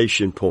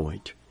exclamation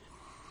point.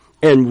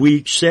 And we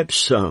accept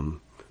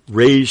some.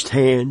 Raised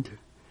hand,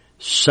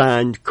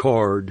 signed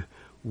card,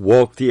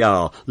 walk the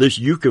aisle.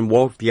 Listen, you can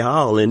walk the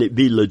aisle and it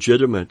be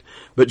legitimate,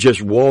 but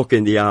just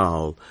walking the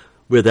aisle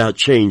without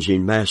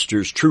changing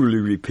masters, truly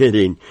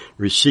repenting,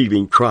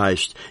 receiving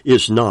Christ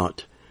is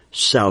not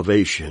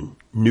salvation.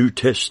 New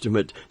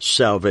Testament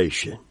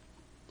salvation.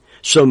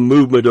 Some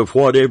movement of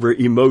whatever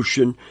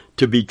emotion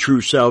to be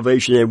true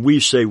salvation, and we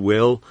say,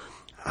 well,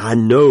 I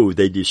know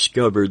they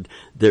discovered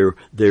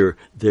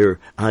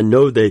I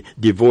know they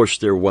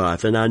divorced their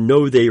wife, and I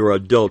know they are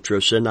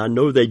adulterous, and I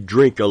know they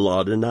drink a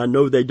lot, and I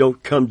know they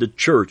don't come to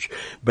church,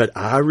 but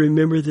I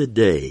remember the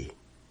day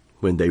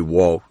when they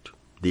walked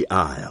the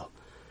aisle.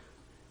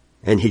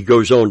 And he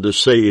goes on to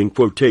say in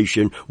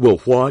quotation, well,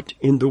 what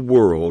in the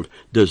world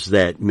does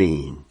that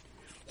mean?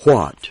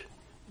 What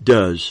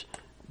does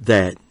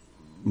that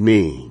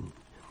mean?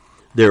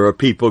 There are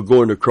people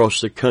going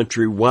across the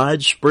country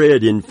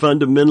widespread in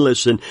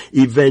fundamentalist and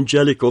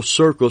evangelical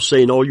circles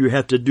saying all you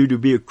have to do to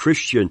be a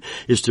Christian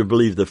is to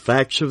believe the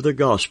facts of the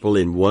gospel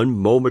in one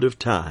moment of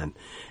time.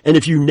 And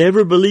if you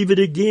never believe it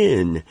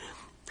again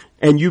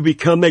and you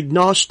become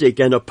agnostic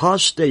and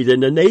apostate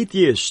and an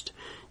atheist,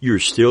 you're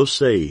still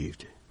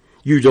saved.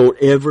 You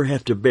don't ever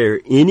have to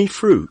bear any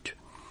fruit.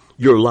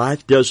 Your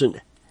life doesn't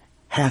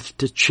have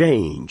to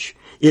change.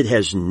 It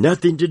has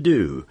nothing to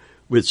do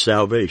with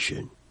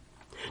salvation.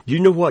 Do you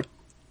know what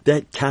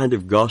that kind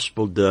of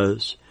gospel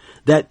does?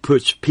 That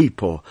puts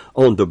people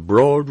on the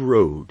broad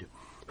road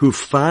who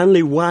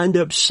finally wind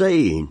up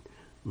saying,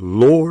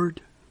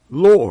 Lord,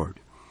 Lord.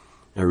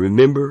 Now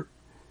remember,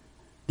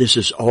 this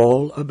is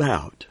all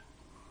about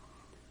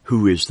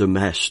who is the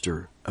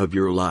master of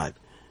your life.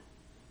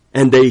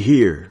 And they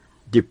hear,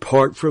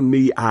 depart from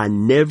me, I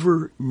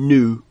never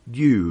knew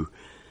you.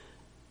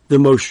 The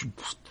most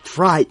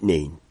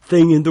frightening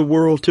thing in the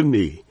world to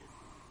me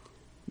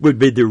would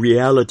be the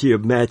reality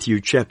of Matthew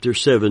chapter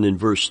 7 and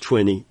verse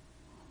 20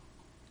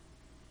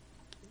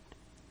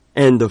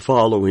 and the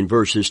following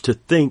verses, to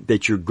think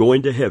that you're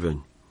going to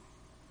heaven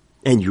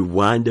and you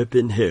wind up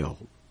in hell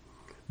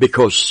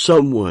because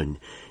someone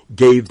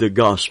gave the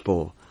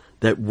gospel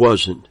that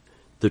wasn't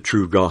the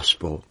true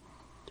gospel.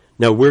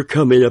 Now we're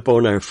coming up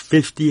on our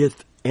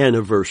 50th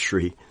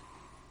anniversary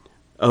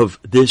of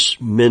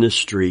this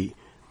ministry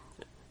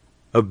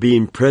of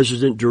being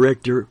president,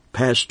 director,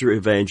 pastor,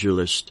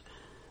 evangelist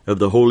of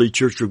the Holy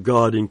Church of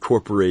God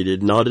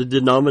Incorporated, not a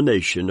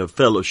denomination, a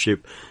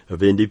fellowship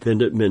of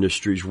independent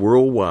ministries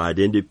worldwide,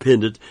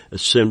 independent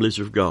assemblies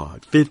of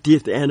God.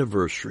 50th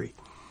anniversary.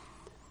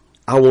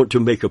 I want to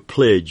make a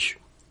pledge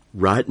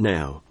right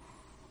now.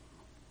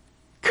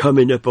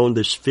 Coming up on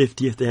this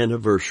 50th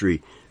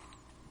anniversary,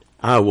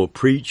 I will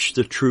preach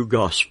the true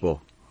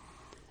gospel.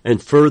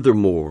 And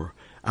furthermore,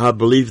 I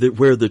believe that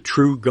where the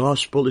true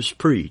gospel is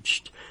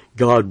preached,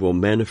 God will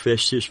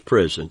manifest His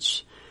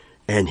presence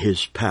and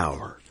His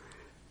power.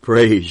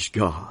 Praise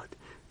God.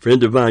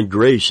 Friend of mine,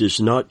 grace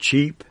is not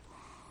cheap,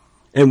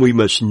 and we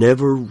must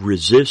never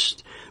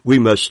resist. We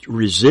must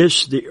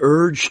resist the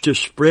urge to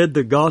spread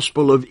the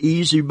gospel of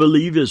easy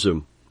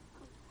believism.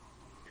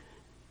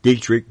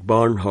 Dietrich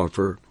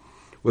Bonhoeffer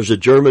was a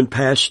German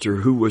pastor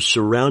who was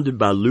surrounded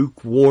by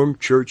lukewarm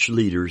church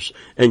leaders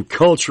and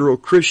cultural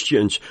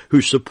Christians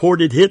who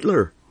supported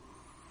Hitler.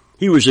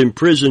 He was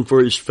imprisoned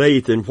for his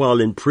faith, and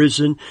while in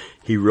prison,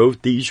 he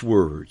wrote these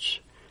words,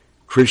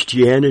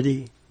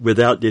 Christianity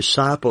without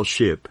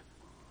discipleship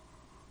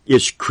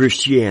is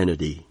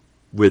Christianity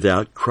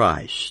without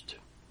Christ.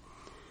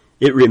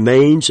 It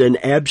remains an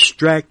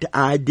abstract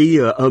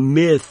idea, a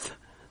myth.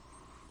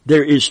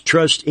 There is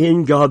trust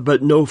in God,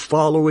 but no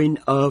following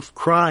of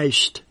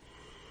Christ.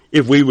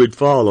 If we would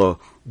follow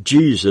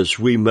Jesus,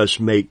 we must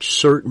make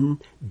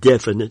certain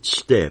definite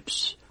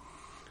steps.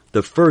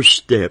 The first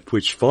step,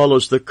 which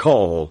follows the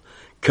call,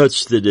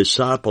 cuts the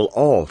disciple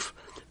off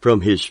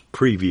from his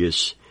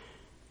previous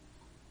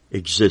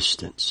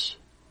existence.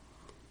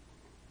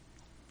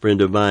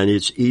 Friend of mine,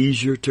 it's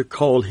easier to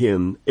call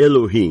Him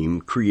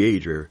Elohim,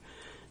 Creator,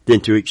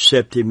 than to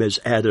accept Him as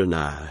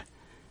Adonai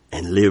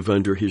and live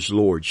under His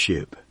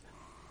Lordship.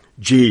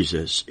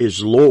 Jesus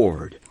is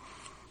Lord,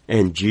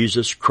 and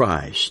Jesus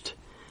Christ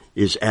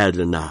is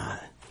Adonai,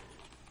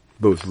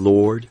 both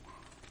Lord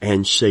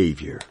and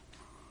Savior.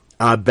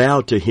 I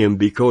bow to Him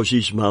because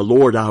He's my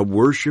Lord. I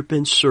worship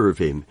and serve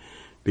Him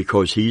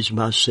because He's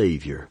my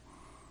Savior,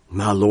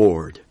 my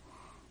Lord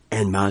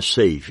and my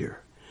Savior.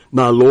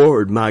 My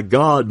Lord, my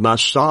God, my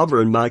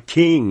Sovereign, my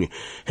King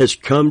has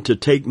come to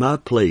take my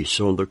place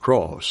on the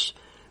cross.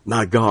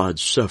 My God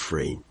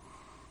suffering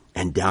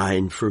and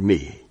dying for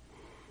me.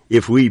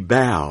 If we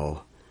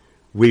bow,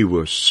 we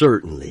will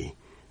certainly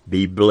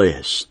be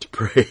blessed.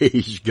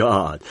 Praise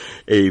God.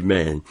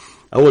 Amen.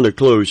 I want to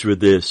close with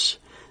this.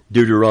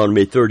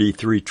 Deuteronomy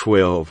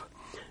 33:12.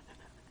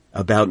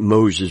 About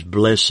Moses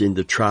blessing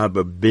the tribe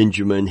of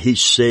Benjamin. He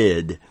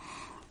said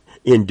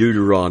in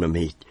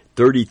Deuteronomy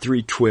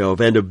 33:12,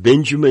 and of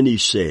Benjamin he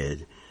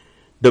said,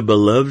 the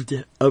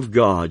beloved of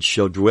God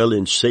shall dwell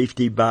in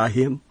safety by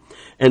him,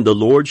 and the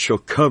Lord shall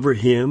cover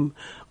him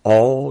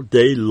all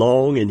day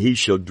long, and he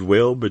shall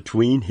dwell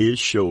between his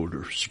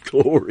shoulders.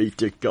 Glory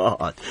to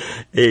God.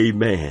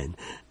 Amen.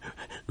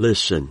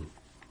 Listen,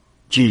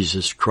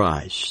 Jesus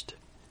Christ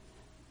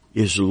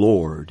is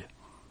Lord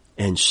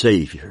and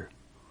Savior,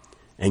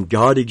 and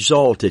God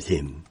exalted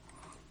Him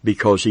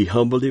because He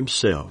humbled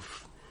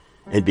Himself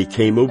and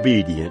became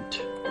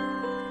obedient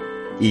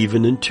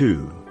even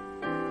unto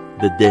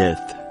the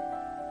death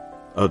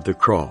of the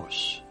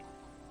cross.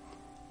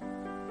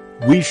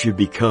 We should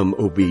become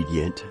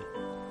obedient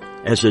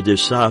as a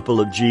disciple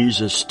of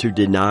Jesus to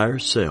deny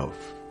ourselves,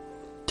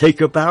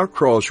 take up our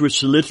cross,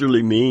 which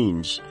literally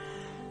means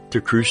to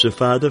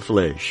crucify the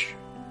flesh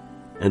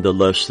and the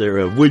lust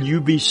thereof. Will you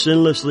be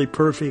sinlessly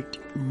perfect?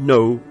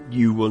 No,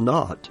 you will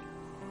not.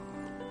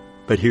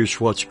 But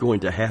here's what's going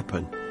to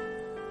happen.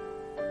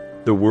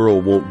 The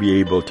world won't be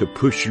able to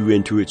push you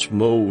into its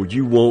mold.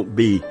 You will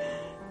be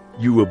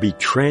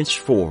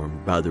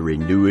transformed by the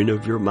renewing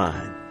of your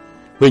mind.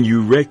 When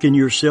you reckon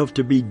yourself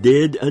to be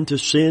dead unto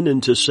sin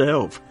and to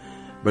self,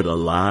 but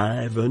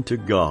alive unto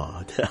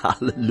God.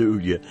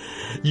 Hallelujah.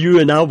 You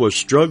and I will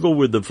struggle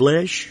with the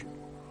flesh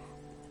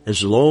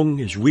as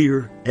long as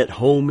we're at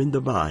home in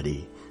the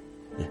body,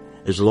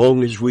 as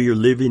long as we are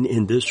living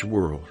in this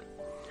world.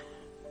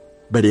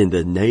 but in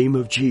the name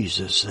of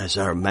Jesus as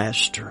our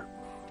Master,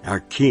 our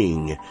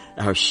King,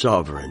 our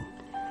Sovereign,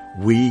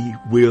 we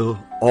will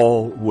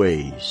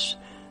always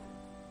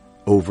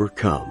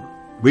overcome.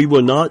 We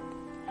will not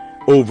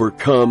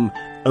overcome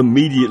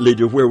immediately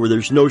to where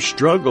there's no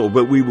struggle,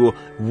 but we will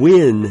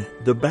win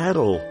the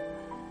battle.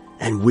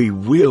 And we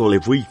will,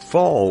 if we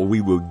fall,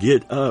 we will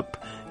get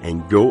up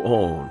and go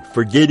on,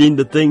 forgetting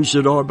the things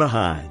that are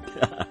behind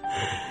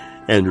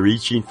and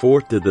reaching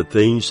forth to the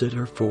things that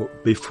are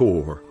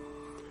before.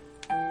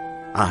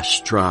 I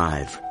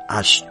strive,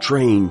 I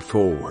strain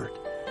forward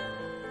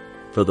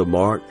for the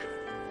mark,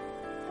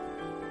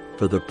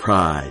 for the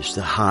prize,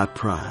 the high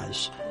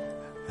prize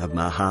of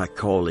my high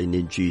calling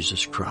in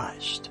Jesus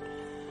Christ.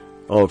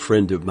 Oh,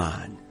 friend of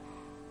mine,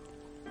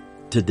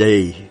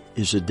 today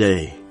is a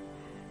day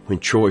when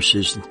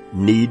choices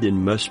need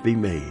and must be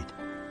made.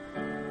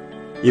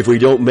 If we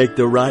don't make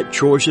the right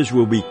choices,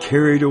 we'll be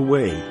carried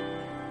away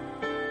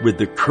with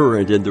the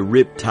current and the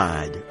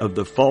riptide of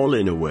the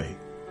falling away.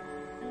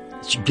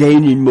 It's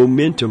gaining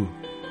momentum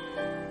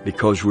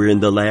because we're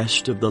in the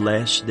last of the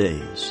last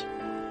days.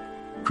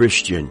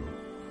 Christian,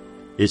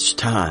 it's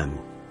time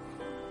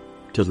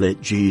to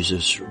let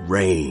Jesus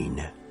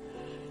reign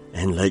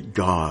and let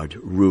God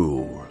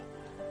rule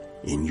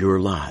in your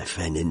life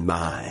and in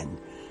mine.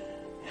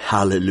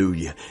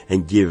 Hallelujah.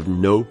 And give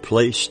no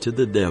place to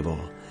the devil.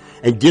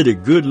 And get a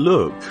good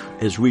look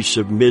as we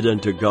submit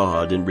unto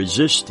God and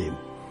resist him.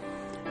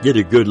 Get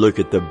a good look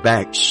at the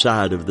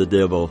backside of the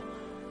devil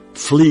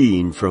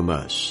fleeing from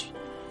us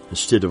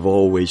instead of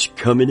always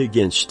coming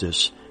against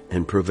us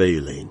and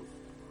prevailing.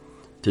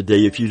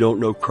 Today, if you don't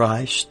know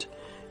Christ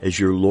as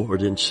your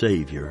Lord and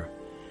Savior,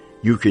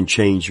 you can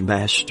change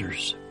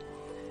masters.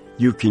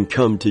 You can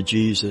come to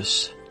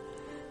Jesus.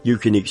 You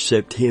can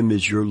accept him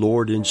as your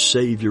Lord and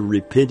Savior,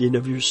 repenting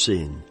of your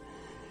sin.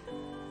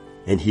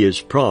 And he has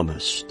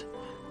promised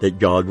that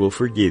God will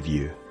forgive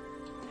you.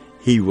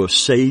 He will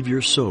save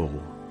your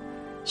soul,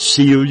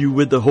 seal you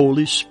with the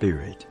Holy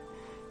Spirit,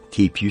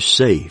 keep you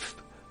safe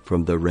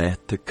from the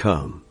wrath to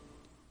come.